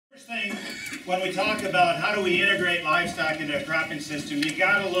thing, when we talk about how do we integrate livestock into a cropping system, you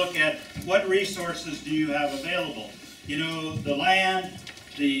got to look at what resources do you have available. You know, the land,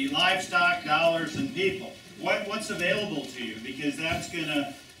 the livestock, dollars, and people. What's available to you? Because that's going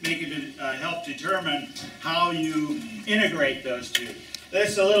to make it help determine how you integrate those two.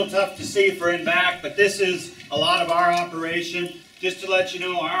 This is a little tough to see for in back, but this is a lot of our operation. Just to let you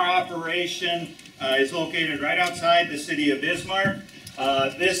know, our operation is located right outside the city of Bismarck.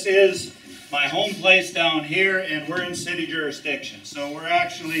 This is my home place down here, and we're in city jurisdiction. So we're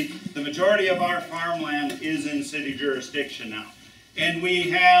actually, the majority of our farmland is in city jurisdiction now. And we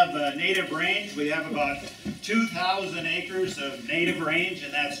have native range. We have about 2,000 acres of native range,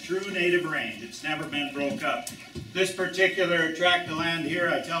 and that's true native range. It's never been broke up. This particular tract of land here,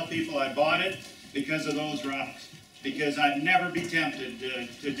 I tell people I bought it because of those rocks. Because I'd never be tempted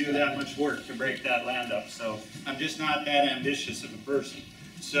to do that much work to break that land up. So I'm just not that ambitious of a person.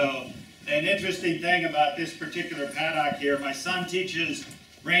 So an interesting thing about this particular paddock here, my son teaches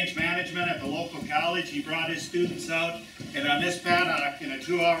range management at the local college. He brought his students out, and on this paddock, in a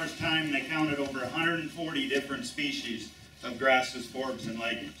 2 hours time, they counted over 140 different species of grasses, forbs, and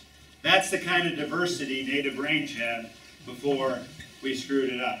legumes. That's the kind of diversity native range had before we screwed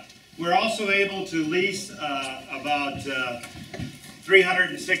it up. We're also able to lease about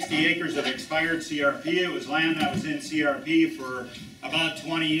 360 acres of expired CRP. It was land that was in CRP for about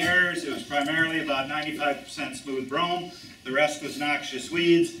 20 years. It was primarily about 95% smooth brome. The rest was noxious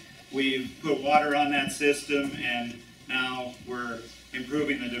weeds. We've put water on that system, and now we're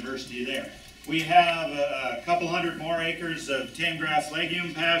improving the diversity there. We have a couple hundred more acres of tame grass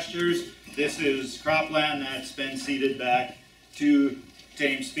legume pastures. This is cropland that's been seeded back to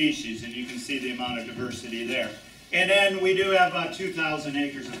tame species, and you can see the amount of diversity there. And then we do have about 2,000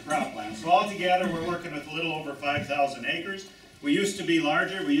 acres of cropland. So altogether, we're working with a little over 5,000 acres. We used to be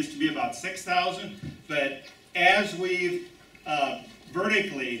larger. We used to be about 6,000, but as we've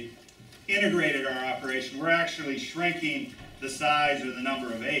vertically integrated our operation, we're actually shrinking the size or the number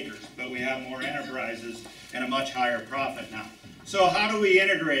of acres, but we have more enterprises and a much higher profit now. So how do we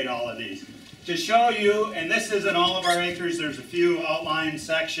integrate all of these? To show you, and this isn't all of our acres, there's a few outlined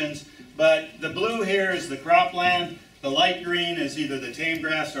sections, but the blue here is the cropland, the light green is either the tame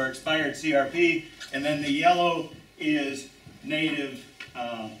grass or expired CRP, and then the yellow is native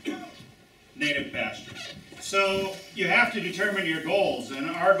pastures. So you have to determine your goals,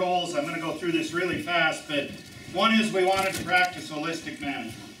 and our goals, I'm going to go through this really fast, but one is we wanted to practice holistic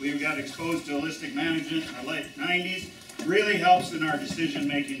management. We got exposed to holistic management in the late 90s. Really helps in our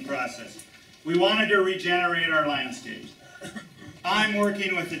decision-making process. We wanted to regenerate our landscapes. I'm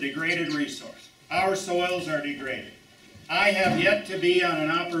working with a degraded resource. Our soils are degraded. I have yet to be on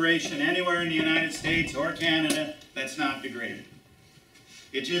an operation anywhere in the United States or Canada that's not degraded.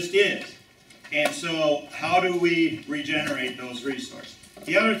 It just is. And so how do we regenerate those resources?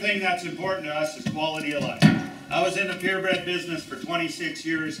 The other thing that's important to us is quality of life. I was in the purebred business for 26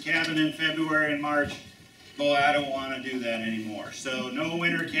 years, calving in February and March. Boy, I don't want to do that anymore. So no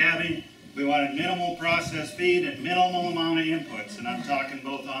winter calving. We wanted minimal processed feed and minimal amount of inputs. And I'm talking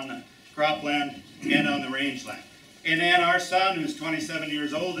both on the cropland and on the rangeland. And then our son, who's 27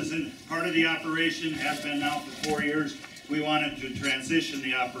 years old, is in part of the operation, has been now for 4 years. We wanted to transition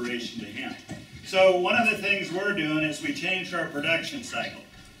the operation to him. So one of the things we're doing is we changed our production cycle.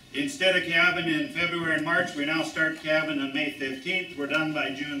 Instead of calving in February and March, we now start calving on May 15th. We're done by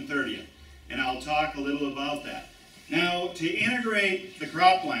June 30th. And I'll talk a little about that. Now, to integrate the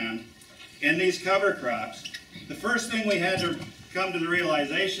cropland and these cover crops, the first thing we had to come to the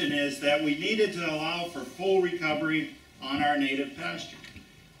realization is that we needed to allow for full recovery on our native pasture.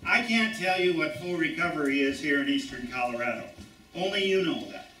 I can't tell you what full recovery is here in eastern Colorado. Only you know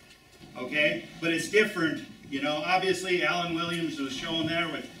that, okay? But it's different, you know. Obviously, Alan Williams was shown there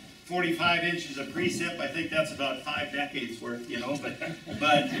with 45 inches of precip. I think that's about 5 decades worth, you know, but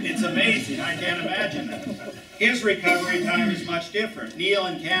it's amazing. I can't imagine that. His recovery time is much different. Neil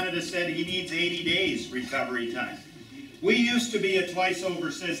in Canada said he needs 80 days recovery time. We used to be a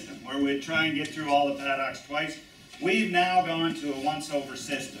twice-over system where we'd try and get through all the paddocks twice. We've now gone to a once-over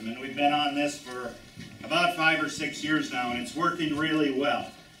system, and we've been on this for about 5 or 6 years now, and it's working really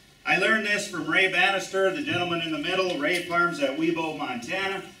well. I learned this from Ray Bannister, the gentleman in the middle. Ray farms at Webo,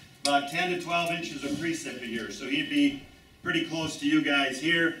 Montana, about 10 to 12 inches of precip a year, so he'd be pretty close to you guys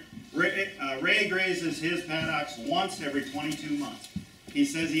here. Ray grazes his paddocks once every 22 months. He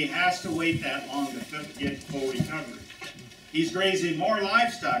says he has to wait that long to get full recovery. He's grazing more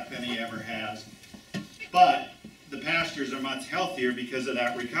livestock than he ever has, but the pastures are much healthier because of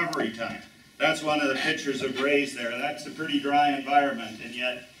that recovery time. That's one of the pictures of Ray's there. That's a pretty dry environment, and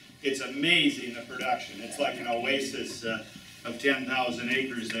yet it's amazing the production. It's like an oasis of 10,000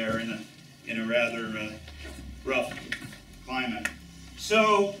 acres there in a rather rough climate.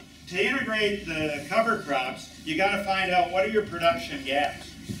 So to integrate the cover crops, you got to find out what are your production gaps.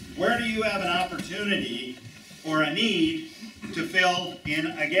 Where do you have an opportunity or a need to fill in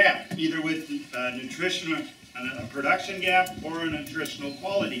a gap, either with a production gap or a nutritional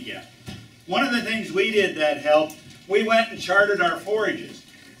quality gap. One of the things we did that helped, we went and charted our forages.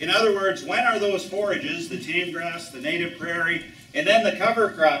 In other words, when are those forages, the tame grass, the native prairie, and then the cover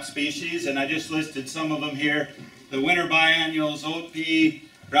crop species, and I just listed some of them here, the winter biennials, oat pea,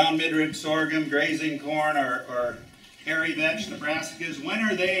 brown midrib sorghum, grazing corn, or hairy vetch, the brassicas, when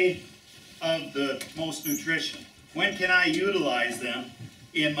are they of the most nutrition? When can I utilize them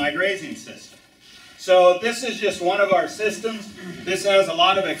in my grazing system? So this is just one of our systems. This has a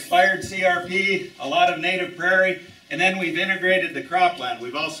lot of expired CRP, a lot of native prairie, and then we've integrated the cropland.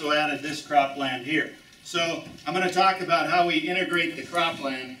 We've also added this cropland here. So I'm going to talk about how we integrate the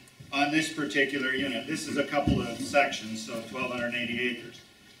cropland on this particular unit. This is a couple of sections, so 1,280 acres.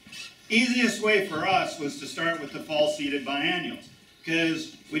 Easiest way for us was to start with the fall-seeded biennials,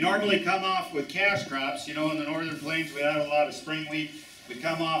 because we normally come off with cash crops. You know, in the northern plains we have a lot of spring wheat. We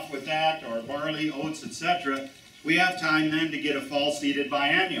come off with that, or barley, oats, etc. We have time then to get a fall-seeded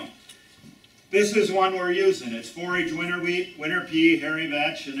biennial. This is one we're using. It's forage winter wheat, winter pea, hairy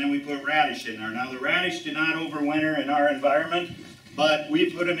vetch, and then we put radish in there. Now the radish do not overwinter in our environment, but we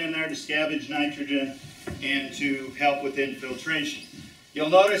put them in there to scavenge nitrogen and to help with infiltration. You'll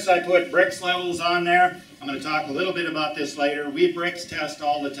notice I put Brix levels on there. I'm going to talk a little bit about this later. We Brix test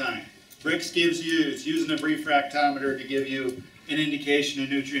all the time. Brix gives you, it's using a refractometer to give you an indication of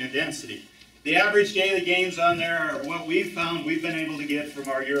nutrient density. The average daily gains on there are what we've found we've been able to get from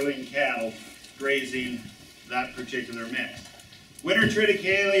our yearling cattle grazing that particular mix. Winter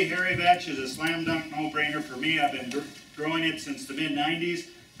triticale, hairy vetch is a slam dunk no-brainer for me. I've been growing it since the mid-90s.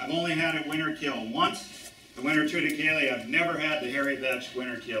 I've only had it winter kill once. The winter triticale, I've never had the hairy vetch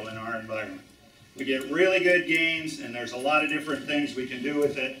winter kill in our environment. We get really good gains, and there's a lot of different things we can do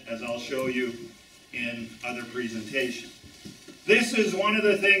with it, as I'll show you in other presentations. This is one of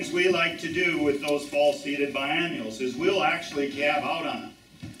the things we like to do with those fall-seeded biennials, is we'll actually calve out on them.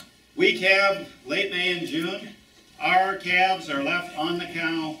 We calve late May and June. Our calves are left on the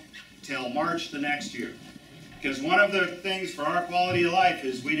cow till March the next year. Because one of the things for our quality of life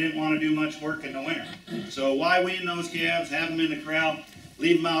is we didn't want to do much work in the winter. So why wean those calves, have them in the corral,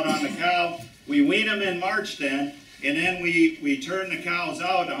 leave them out on the cow. We wean them in March then, and then we turn the cows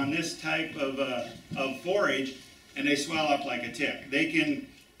out on this type of forage, and they swell up like a tick. They can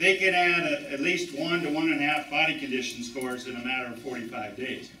add at least 1 to 1.5 body condition scores in a matter of 45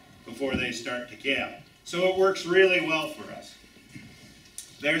 days before they start to calve. So it works really well for us.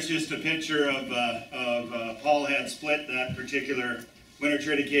 There's just a picture of Paul had split that particular winter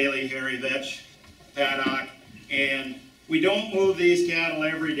triticale hairy vetch paddock, and we don't move these cattle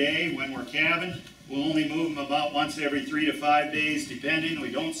every day when we're calving. We'll only move them about once every 3 to 5 days depending.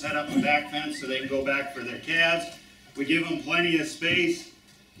 We don't set up a back fence so they can go back for their calves. We give them plenty of space.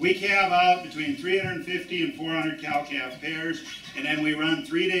 We calve out between 350 and 400 cow-calf pairs, and then we run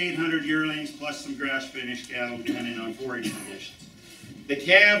 300 to 800 yearlings plus some grass-finished cattle depending on forage conditions. The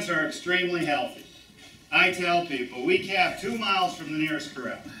calves are extremely healthy. I tell people, we calve 2 miles from the nearest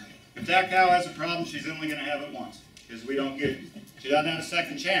corral. If that cow has a problem, she's only going to have it once, because we don't get it. She doesn't have a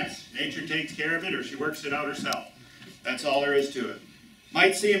second chance. Nature takes care of it, or she works it out herself. That's all there is to it.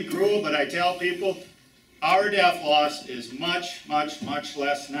 Might seem cruel, but I tell people, our death loss is much, much, much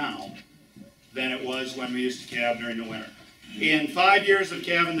less now than it was when we used to calve during the winter. In 5 years of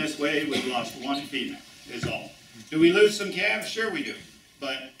calving this way, we've lost 1 female, is all. Do we lose some calves? Sure we do.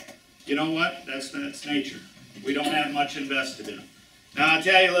 But you know what? That's nature. We don't have much invested in them. Now I'll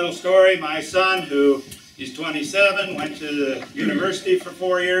tell you a little story. My son, he's 27, went to the university for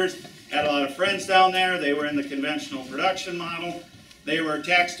 4 years, had a lot of friends down there. They were in the conventional production model. They were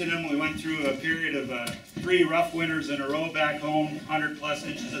texting him. We went through a period of 3 rough winters in a row back home, 100+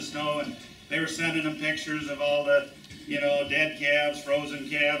 inches of snow, and they were sending him pictures of all the, dead calves, frozen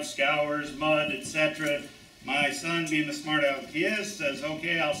calves, scours, mud, etc. My son, being the smart aleck he is, says,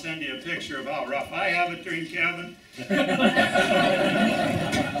 okay, I'll send you a picture of how rough I have it during calving.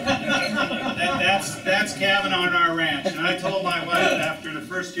 That's calving on our ranch. And I told my wife after the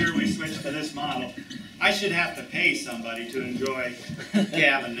first year we switched to this model, I should have to pay somebody to enjoy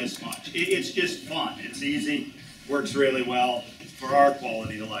calving this much. It's just fun. It's easy, works really well for our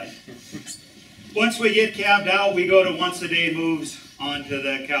quality of life. Once we get calved out, we go to once-a-day moves onto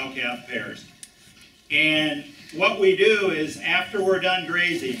the cow-calf pairs. And what we do is after we're done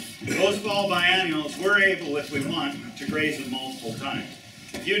grazing, those fall biennials, we're able, if we want, to graze them multiple times.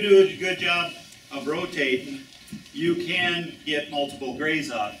 If you do a good job of rotating, you can get multiple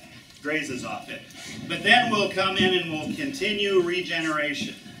grazes off it. But then we'll come in and we'll continue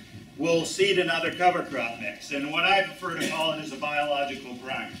regeneration. We'll seed another cover crop mix, and what I prefer to call it is a biological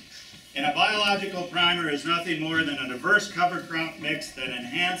primer. And a biological primer is nothing more than a diverse cover crop mix that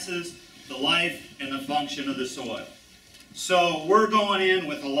enhances the life and the function of the soil. So we're going in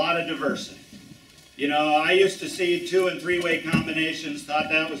with a lot of diversity. You know, I used to see 2- and 3-way combinations, thought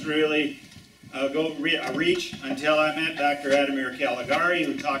that was really a reach until I met Dr. Ademir Caligari,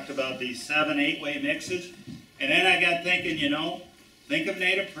 who talked about these 7- and 8-way mixes. And then I got thinking, you know, think of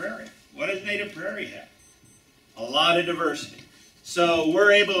native prairie. What does native prairie have? A lot of diversity. So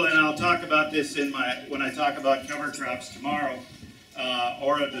we're able, and I'll talk about this in when I talk about cover crops tomorrow,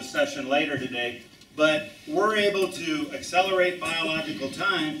 or the session later today, but we're able to accelerate biological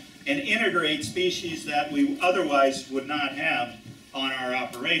time and integrate species that we otherwise would not have on our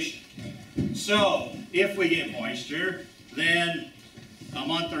operation. So if we get moisture, then a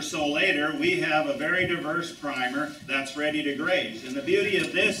month or so later, we have a very diverse primer that's ready to graze. And the beauty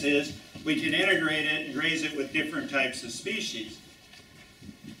of this is we can integrate it and graze it with different types of species.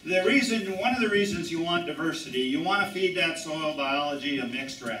 One of the reasons you want diversity, you want to feed that soil biology a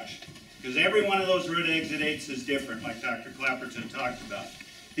mixed ration. Because every one of those root exudates is different, like Dr. Clapperton talked about.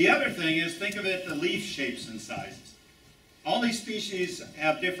 The other thing is, think of it, the leaf shapes and sizes. All these species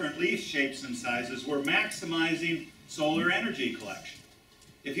have different leaf shapes and sizes. We're maximizing solar energy collection.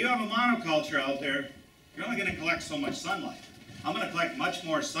 If you have a monoculture out there, you're only going to collect so much sunlight. I'm going to collect much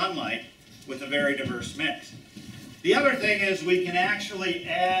more sunlight with a very diverse mix. The other thing is we can actually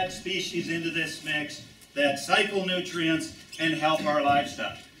add species into this mix that cycle nutrients and help our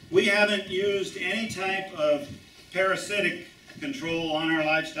livestock. We haven't used any type of parasitic control on our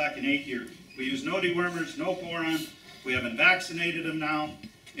livestock in 8 years. We use no dewormers, no boron. We haven't vaccinated them now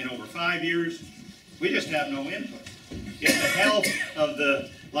in over 5 years. We just have no input. Yet the health of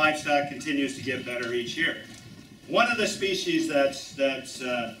the livestock continues to get better each year. One of the species that's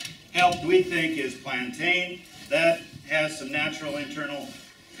helped, we think, is plantain. That has some natural internal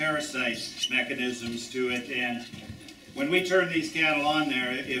parasite mechanisms to it, and when we turn these cattle on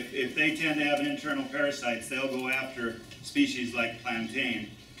there, if they tend to have internal parasites, they'll go after species like plantain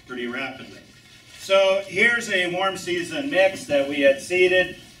pretty rapidly. So here's a warm season mix that we had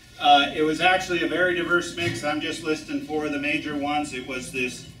seeded. It was actually a very diverse mix. I'm just listing 4 of the major ones. It was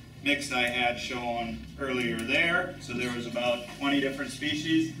this mix I had shown earlier there. So there was about 20 different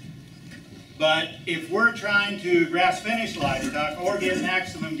species. But if we're trying to grass finish livestock or get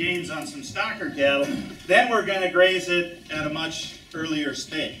maximum gains on some stocker cattle, then we're going to graze it at a much earlier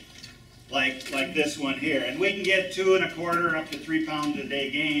stage, like this one here. And we can get 2 1/4 up to 3 pounds a day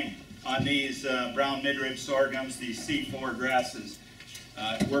gain on these brown midrib sorghums, these C4 grasses.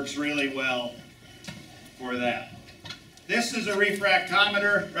 It works really well for that. This is a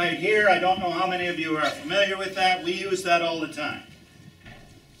refractometer right here. I don't know how many of you are familiar with that. We use that all the time.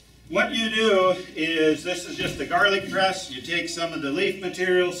 What you do is, this is just a garlic press. You take some of the leaf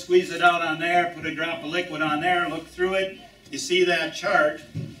material, squeeze it out on there, put a drop of liquid on there, look through it. You see that chart,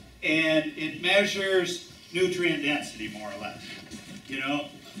 and it measures nutrient density, more or less. You know,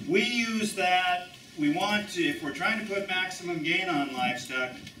 we use that. We want to, if we're trying to put maximum gain on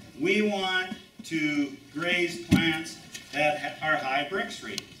livestock, we want to graze plants that are high Brix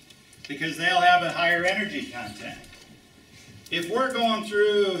readings, because they'll have a higher energy content. If we're going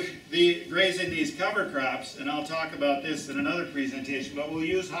through grazing these cover crops, and I'll talk about this in another presentation, but we'll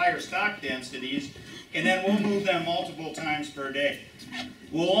use higher stock densities, and then we'll move them multiple times per day.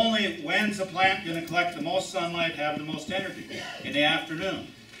 We'll only, when's a plant going to collect the most sunlight, have the most energy? In the afternoon.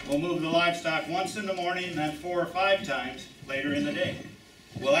 We'll move the livestock once in the morning, and then 4 or 5 times later in the day.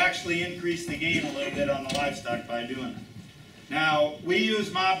 We'll actually increase the gain a little bit on the livestock by doing that. Now, we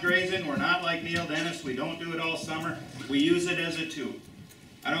use mob grazing. We're not like Neil Dennis. We don't do it all summer. We use it as a tool.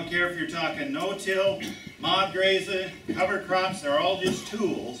 I don't care if you're talking no-till, mob grazing, cover crops. They're all just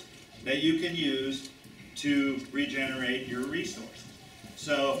tools that you can use to regenerate your resource.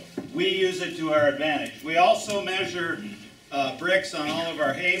 So we use it to our advantage. We also measure Brix on all of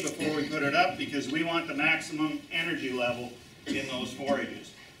our hay before we put it up, because we want the maximum energy level in those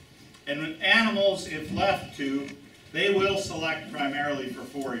forages. And with animals, if left to, they will select primarily for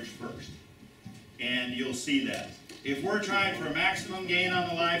forage first. And you'll see that. If we're trying for a maximum gain on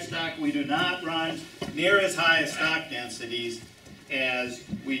the livestock, we do not run near as high as stock densities as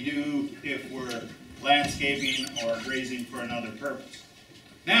we do if we're landscaping or grazing for another purpose.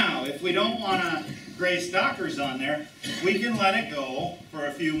 Now, if we don't want to graze stockers on there, we can let it go for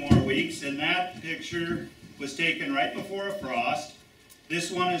a few more weeks, and that picture was taken right before a frost.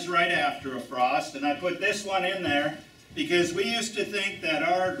 This one is right after a frost, and I put this one in there because we used to think that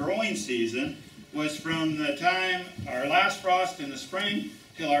our growing season was from the time our last frost in the spring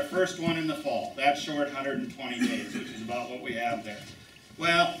till our first one in the fall. That short 120 days, which is about what we have there.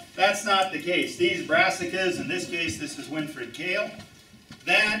 Well, that's not the case. These brassicas, in this case, this is Winfred kale,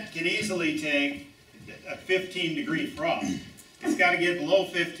 that can easily take a 15-degree frost. It's got to get below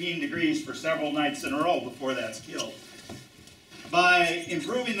 15 degrees for several nights in a row before that's killed. By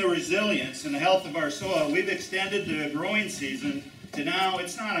improving the resilience and the health of our soil, we've extended the growing season to now.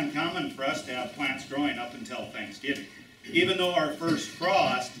 It's not uncommon for us to have plants growing up until Thanksgiving, even though our first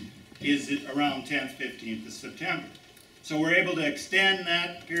frost is around 10th, 15th of September. So we're able to extend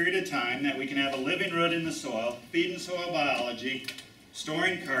that period of time that we can have a living root in the soil, feeding soil biology,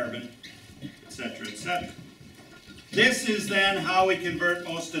 storing carbon, etc., etc. This is then how we convert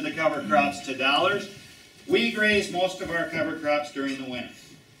most of the cover crops to dollars. We graze most of our cover crops during the winter.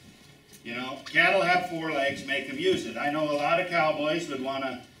 You know, cattle have 4 legs, make them use it. I know a lot of cowboys would want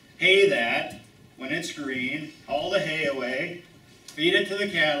to hay that when it's green, haul the hay away, feed it to the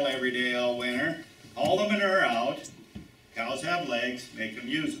cattle every day all winter, haul the manure out. Cows have legs, make them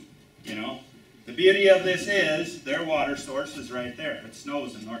use them, you know. The beauty of this is their water source is right there. It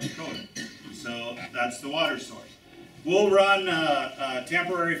snows in North Dakota, so that's the water source. We'll run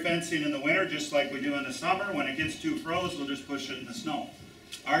temporary fencing in the winter just like we do in the summer. When it gets too froze, we'll just push it in the snow.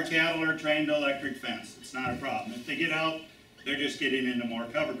 Our cattle are trained to electric fence. It's not a problem. If they get out, they're just getting into more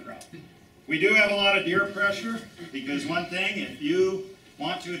cover crop. We do have a lot of deer pressure because one thing, if you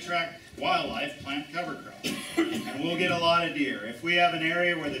want to attract wildlife, plant cover crop. And we'll get a lot of deer. If we have an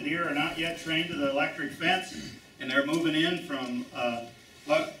area where the deer are not yet trained to the electric fence and they're moving in from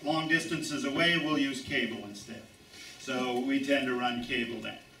long distances away, we'll use cable instead. So we tend to run cable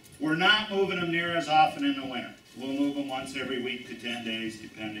then. We're not moving them near as often in the winter. We'll move them once every week to 10 days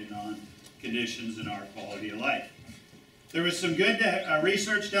depending on conditions and our quality of life. There was some good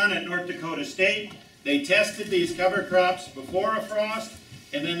research done at North Dakota State. They tested these cover crops before a frost,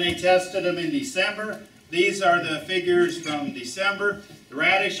 and then they tested them in December. These are the figures from December. The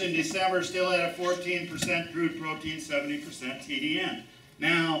radish in December still had a 14% crude protein, 70% TDN.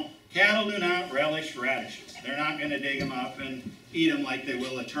 Now, cattle do not relish radishes. They're not going to dig them up and eat them like they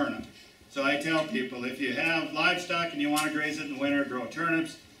will a turnip. So I tell people, if you have livestock and you want to graze it in the winter, grow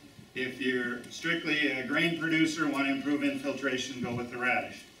turnips. If you're strictly a grain producer, want to improve infiltration, go with the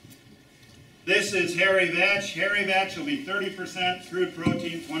radish. This is hairy vetch. Hairy vetch will be 30% crude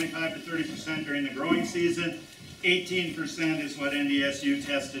protein, 25 to 30% during the growing season. 18% is what NDSU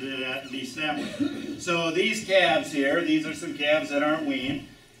tested it at in December. So these calves here, these are some calves that aren't weaned.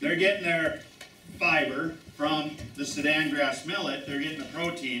 They're getting their fiber from the Sudan grass millet. They're getting the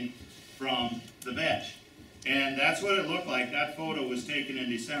protein from the vetch. And that's what it looked like. That photo was taken in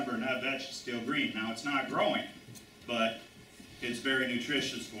December, and that vetch is still green. Now, it's not growing, but it's very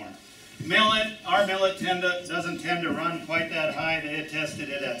nutritious for them. Millet, our millet doesn't tend to run quite that high. They had tested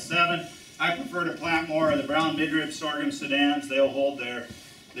it at 7. I prefer to plant more of the brown midrib sorghum Sudans. They'll hold their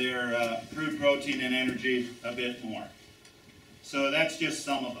crude protein and energy a bit more. So that's just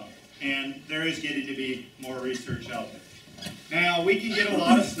some of them. And there is getting to be more research out there. Now, we can get a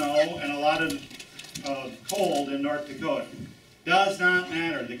lot of snow and a lot of cold in North Dakota. Does not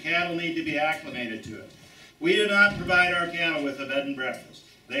matter. The cattle need to be acclimated to it. We do not provide our cattle with a bed and breakfast.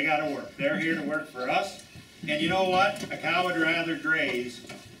 They got to work. They're here to work for us. And you know what? A cow would rather graze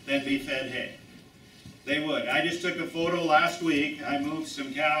than be fed hay. They would. I just took a photo last week. I moved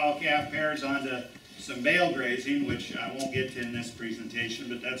some cow-calf pairs onto some bale grazing, which I won't get to in this presentation,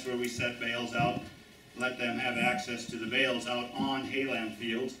 but that's where we set bales out, let them have access to the bales out on hayland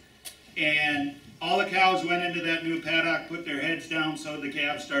fields. And all the cows went into that new paddock, put their heads down, so the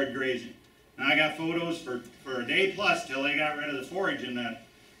calves started grazing. And I got photos for a day plus till they got rid of the forage in that,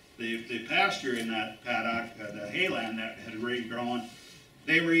 the pasture in that paddock, the hayland that had regrown.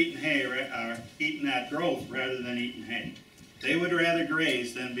 They were eating hay, eating that growth rather than eating hay. They would rather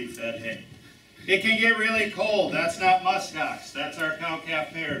graze than be fed hay. It can get really cold. That's not muskox. That's our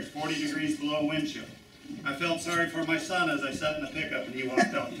cow-calf pairs, 40 degrees below wind chill. I felt sorry for my son as I sat in the pickup and he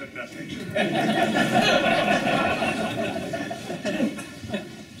walked out and took that picture.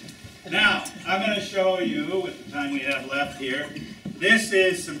 Now, I'm going to show you, with the time we have left here, this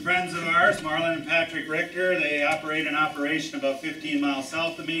is some friends of ours, Marlon and Patrick Richter. They operate an operation about 15 miles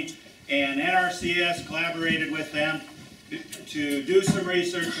south of me, and NRCS collaborated with them to do some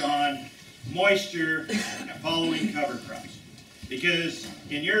research on moisture following cover crops. Because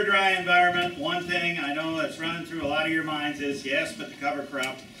in your dry environment, one thing I know that's running through a lot of your minds is, yes, but the cover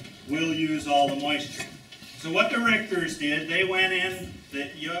crop will use all the moisture. So what the Richters did, they went in,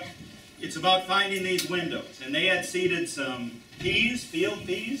 it's about finding these windows. And they had seeded some peas, field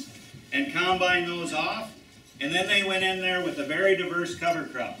peas, and combined those off. And then they went in there with a very diverse cover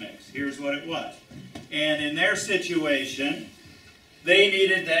crop mix. Here's what it was. And in their situation, they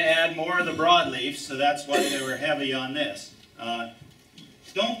needed to add more of the broadleaf, so that's why they were heavy on this.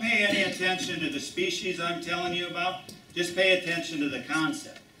 Don't pay any attention to the species I'm telling you about. Just pay attention to the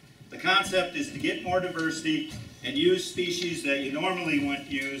concept. The concept is to get more diversity and use species that you normally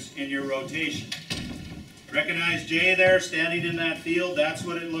wouldn't use in your rotation. Recognize Jay there standing in that field? That's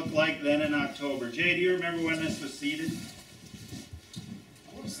what it looked like then in October. Jay, do you remember when this was seeded?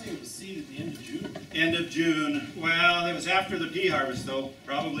 I want to say it was seeded at the end of June. End of June. Well, it was after the pea harvest though,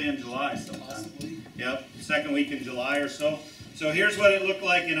 probably in July sometime. Possibly. Yep, second week in July or so. So here's what it looked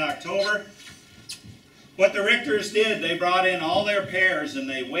like in October. What the Richters did, they brought in all their pairs and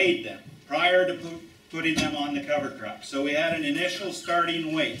they weighed them prior to putting them on the cover crop. So we had an initial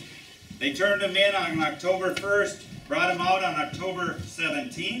starting weight. They turned them in on October 1st, brought them out on October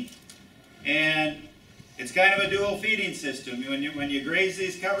 17th, and it's kind of a dual feeding system. When you graze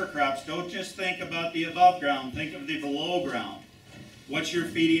these cover crops, don't just think about the above ground, think of the below ground. What you're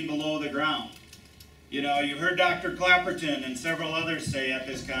feeding below the ground. You know, you heard Dr. Clapperton and several others say at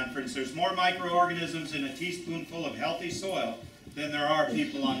this conference, there's more microorganisms in a teaspoonful of healthy soil than there are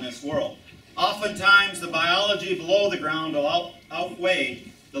people on this world. Oftentimes, the biology below the ground will outweigh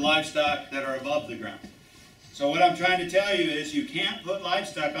the livestock that are above the ground. So what I'm trying to tell you is you can't put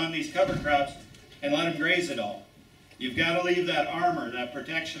livestock on these cover crops and let them graze it all. You've got to leave that armor, that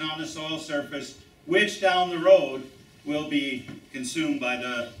protection on the soil surface, which down the road will be consumed by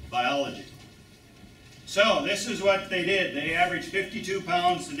the biology. So this is what they did. They averaged 52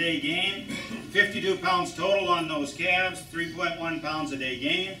 pounds a day gain, 52 pounds total on those calves, 3.1 pounds a day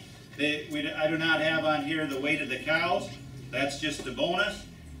gain. I do not have on here the weight of the cows. That's just a bonus,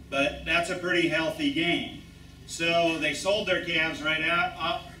 but that's a pretty healthy gain. So they sold their calves right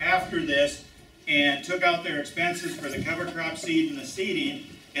after this and took out their expenses for the cover crop seed and the seeding,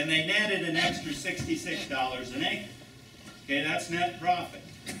 and they netted an extra $66 an acre. Okay, that's net profit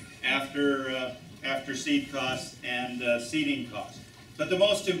after seed costs and seeding costs. But the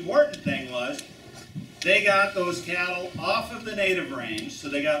most important thing was they got those cattle off of the native range, so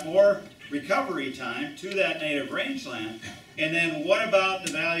they got more recovery time to that native rangeland. And then what about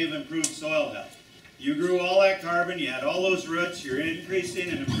the value of improved soil health? You grew all that carbon, you had all those roots, you're increasing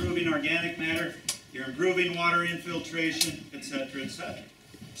and improving organic matter, you're improving water infiltration, etc., etc.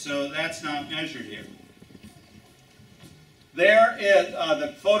 So that's not measured here. There is,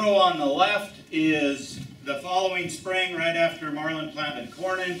 the photo on the left is the following spring, right after Marlin planted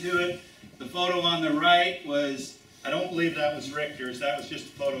corn into it. The photo on the right was, I don't believe that was Richter's, that was just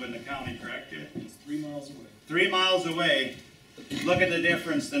a photo in the county, correct? It's 3 miles away. 3 miles away. Look at the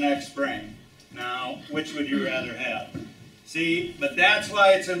difference the next spring. Now, which would you rather have? See, but that's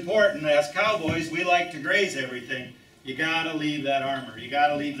why it's important. As cowboys, we like to graze everything. You got to leave that armor. You got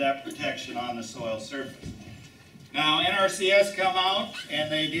to leave that protection on the soil surface. Now, NRCS come out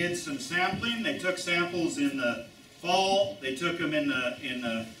and they did some sampling. They took samples in the fall. They took them in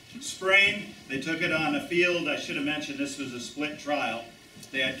the spring. They took it on a field. I should have mentioned this was a split trial.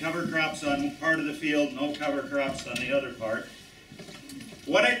 They had cover crops on part of the field, no cover crops on the other part.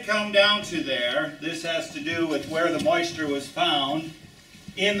 What it come down to there, this has to do with where the moisture was found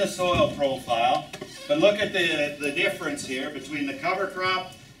in the soil profile. But look at the difference here between the cover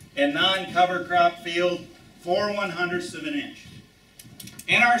crop and non-cover crop field, 4/100ths of an inch.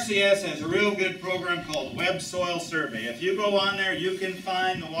 NRCS has a real good program called Web Soil Survey. If you go on there, you can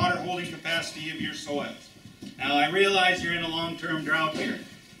find the water holding capacity of your soils. Now, I realize you're in a long-term drought here,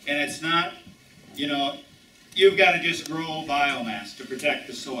 and it's not, you know, you've got to just grow biomass to protect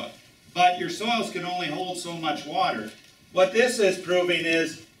the soil. But your soils can only hold so much water. What this is proving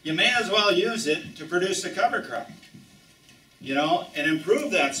is you may as well use it to produce a cover crop, you know, and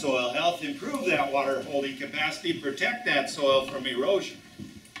improve that soil health, improve that water holding capacity, protect that soil from erosion.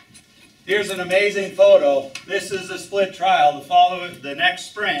 Here's an amazing photo. This is a split trial. The next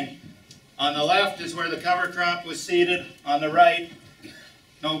spring. On the left is where the cover crop was seeded. On the right,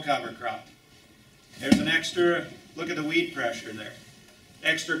 no cover crop. There's an extra, look at the weed pressure there.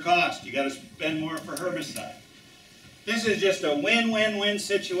 Extra cost, you got to spend more for herbicide. This is just a win-win-win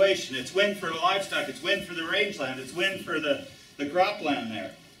situation. It's win for the livestock, it's win for the rangeland, it's win for the cropland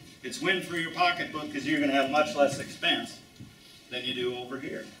there. It's win for your pocketbook because you're going to have much less expense than you do over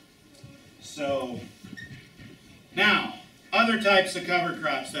here. So, now, Other types of cover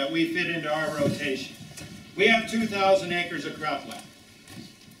crops that we fit into our rotation. We have 2,000 acres of cropland.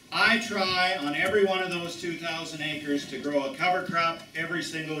 I try on every one of those 2,000 acres to grow a cover crop every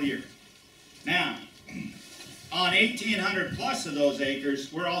single year. Now, on 1,800 plus of those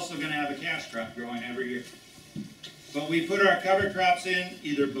acres, we're also going to have a cash crop growing every year. But we put our cover crops in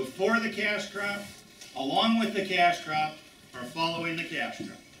either before the cash crop, along with the cash crop, or following the cash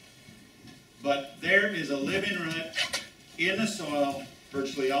crop. But there is a living root in the soil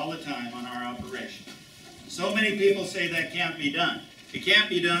virtually all the time on our operation. So many people say that can't be done. It can't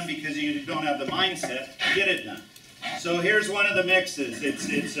be done because you don't have the mindset to get it done. So here's one of the mixes.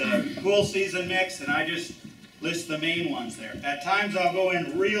 It's a cool season mix, and I just list the main ones there. At times I'll go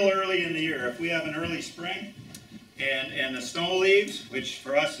in real early in the year. If we have an early spring and the snow leaves, which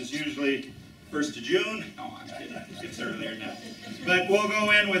for us is usually 1st of June. No, I'm kidding. It's earlier now. But we'll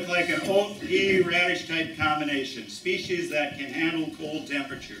go in with like an oat, pea, radish type combination. Species that can handle cold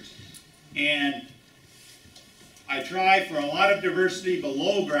temperatures. And I try for a lot of diversity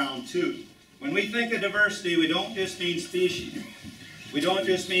below ground too. When we think of diversity, we don't just mean species. We don't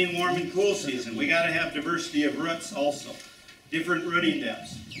just mean warm and cool season. We got to have diversity of roots also. Different rooting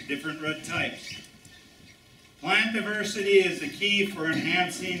depths, different root types. Plant diversity is the key for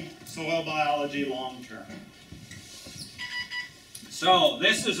enhancing soil biology long term. So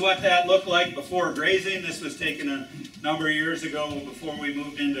this is what that looked like before grazing. This was taken a number of years ago before we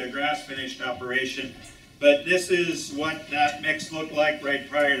moved into a grass finished operation. But this is what that mix looked like right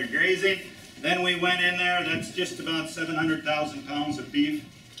prior to grazing. Then we went in there, that's just about 700,000 pounds of beef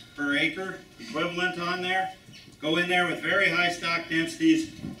per acre equivalent on there. Go in there with very high stock densities,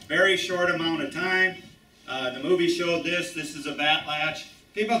 very short amount of time. The movie showed this. This is a bat latch.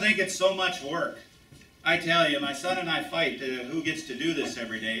 People think it's so much work. I tell you, my son and I fight who gets to do this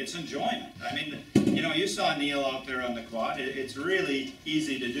every day. It's enjoyment. I mean, you know, you saw Neil out there on the quad. It's really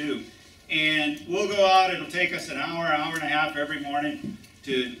easy to do. And we'll go out. It'll take us an hour, hour and a half every morning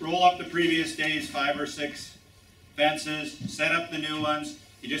to roll up the previous day's 5 or 6 fences, set up the new ones.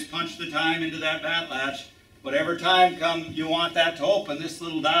 You just punch the time into that bat latch. Whatever time you want that to open, this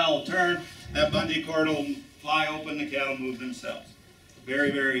little dial will turn. That bungee cord will fly open, the cattle move themselves.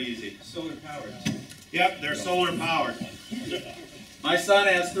 Very, very easy. Solar powered. Yep, they're solar powered. My son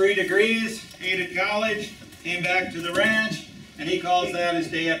has 3 degrees, hated college, came back to the ranch, and he calls that his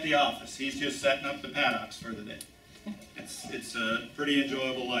day at the office. He's just setting up the paddocks for the day. It's a pretty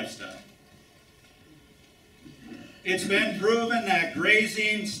enjoyable lifestyle. It's been proven that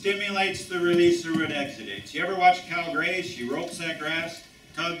grazing stimulates the release of root exudates. You ever watch a cow graze? She ropes that grass,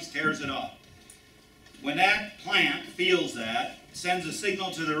 tugs, tears it off. When that plant feels that, it sends a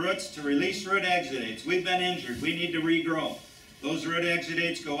signal to the roots to release root exudates. We've been injured. We need to regrow. Those root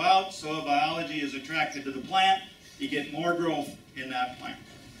exudates go out. Soil biology is attracted to the plant. You get more growth in that plant.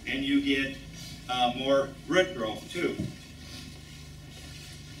 And you get more root growth too.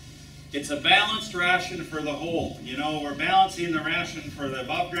 It's a balanced ration for the whole. You know, we're balancing the ration for the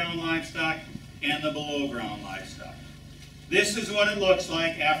above ground livestock and the below ground livestock. This is what it looks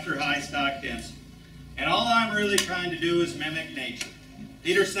like after high stock density. And all I'm really trying to do is mimic nature.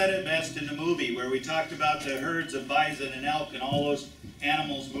 Peter said it best in the movie where we talked about the herds of bison and elk and all those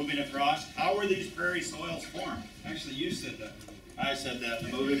animals moving across. How were these prairie soils formed? Actually, you said that. I said that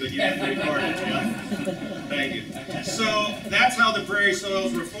in the movie, but you didn't record it. Yeah. Thank you. So that's how the prairie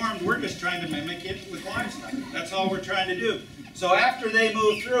soils were formed. We're just trying to mimic it with livestock. That's all we're trying to do. So after they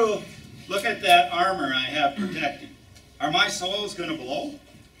move through, look at that armor I have protecting. Are my soils going to blow?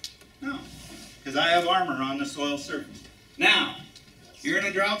 No, because I have armor on the soil surface. Now, you're in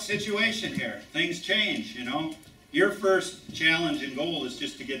a drought situation here. Things change, you know. Your first challenge and goal is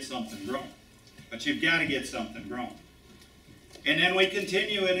just to get something grown. But you've got to get something grown. And then we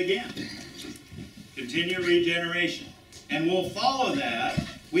continue it again. Continue regeneration. And we'll follow that.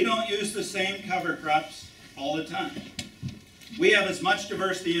 We don't use the same cover crops all the time. We have as much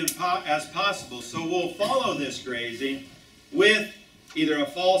diversity as possible, so we'll follow this grazing with either a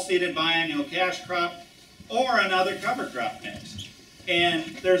fall-seeded biennial cash crop or another cover crop mix. And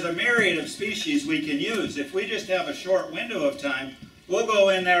there's a myriad of species we can use. If we just have a short window of time, we'll go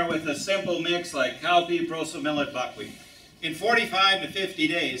in there with a simple mix like cowpea, proso millet, buckwheat. In 45 to 50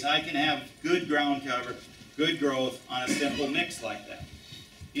 days, I can have good ground cover, good growth on a simple mix like that.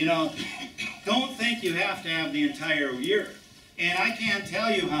 You know, don't think you have to have the entire year. And I can't tell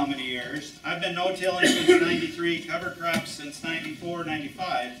you how many years. I've been no-tilling since 93, cover crops since 94,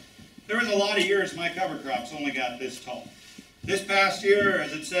 95. There was a lot of years my cover crops only got this tall. This past year,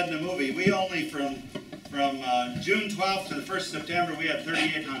 as it said in the movie, we only from June 12th to the 1st of September, we had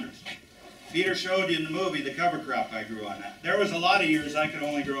 3,800. Peter showed you in the movie the cover crop I grew on that. There was a lot of years I could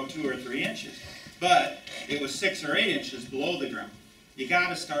only grow 2 or 3 inches, but it was 6 or 8 inches below the ground. You got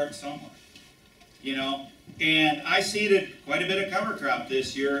to start somewhere, you know. And I seeded quite a bit of cover crop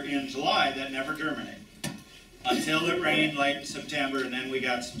this year in July that never germinated until it rained late in September, and then we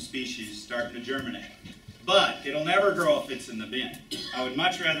got some species starting to germinate. But it'll never grow if it's in the bin. I would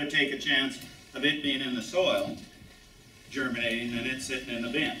much rather take a chance of it being in the soil, germinating, than it sitting in the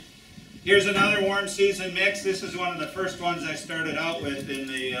bin. Here's another warm season mix. This is one of the first ones I started out with in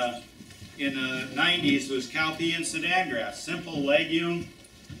the 90s, was cowpea and Sudan grass. Simple legume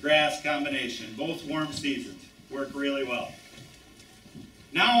grass combination, both warm seasons. Work really well.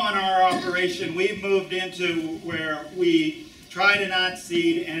 Now on our operation, we've moved into where we try to not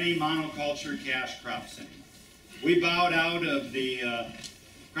seed any monoculture cash crops anymore. We bowed out of the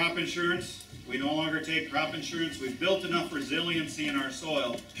crop insurance. We no longer take crop insurance. We've built enough resiliency in our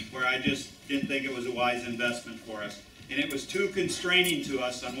soil where I just didn't think it was a wise investment for us. And it was too constraining to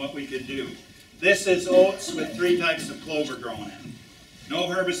us on what we could do. This is oats with 3 types of clover growing in. No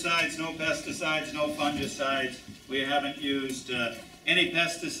herbicides, no pesticides, no fungicides. We haven't used any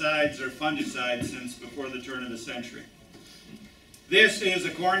pesticides or fungicides since before the turn of the century. This is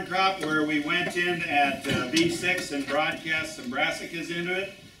a corn crop where we went in at V6 and broadcast some brassicas into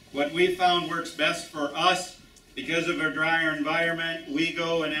it. What we found works best for us, because of our drier environment, we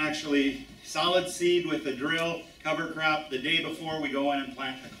go and actually solid seed with the drill cover crop the day before we go in and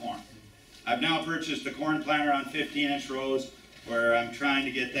plant the corn. I've now purchased a corn planter on 15-inch rows where I'm trying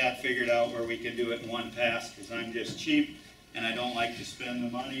to get that figured out where we can do it in one pass, because I'm just cheap and I don't like to spend the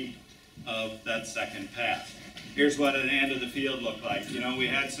money of that second pass. Here's what an end of the field looked like. You know, we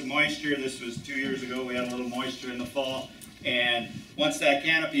had some moisture. This was 2 years ago. We had a little moisture in the fall. And once that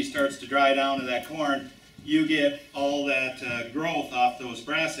canopy starts to dry down to that corn, you get all that growth off those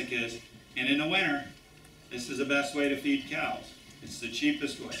brassicas. And in the winter, this is the best way to feed cows. It's the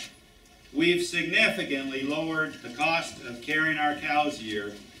cheapest way. We've significantly lowered the cost of carrying our cows a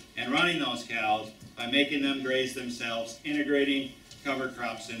year and running those cows by making them graze themselves, integrating cover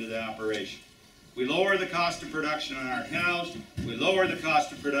crops into the operation. We lower the cost of production on our cows. We lower the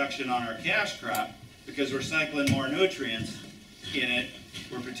cost of production on our cash crop because we're cycling more nutrients in it.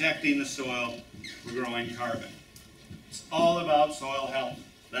 We're protecting the soil. We're growing carbon. It's all about soil health.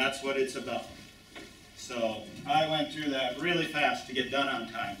 That's what it's about. So I went through that really fast to get done on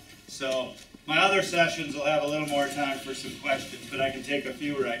time. So my other sessions will have a little more time for some questions, but I can take a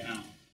few right now.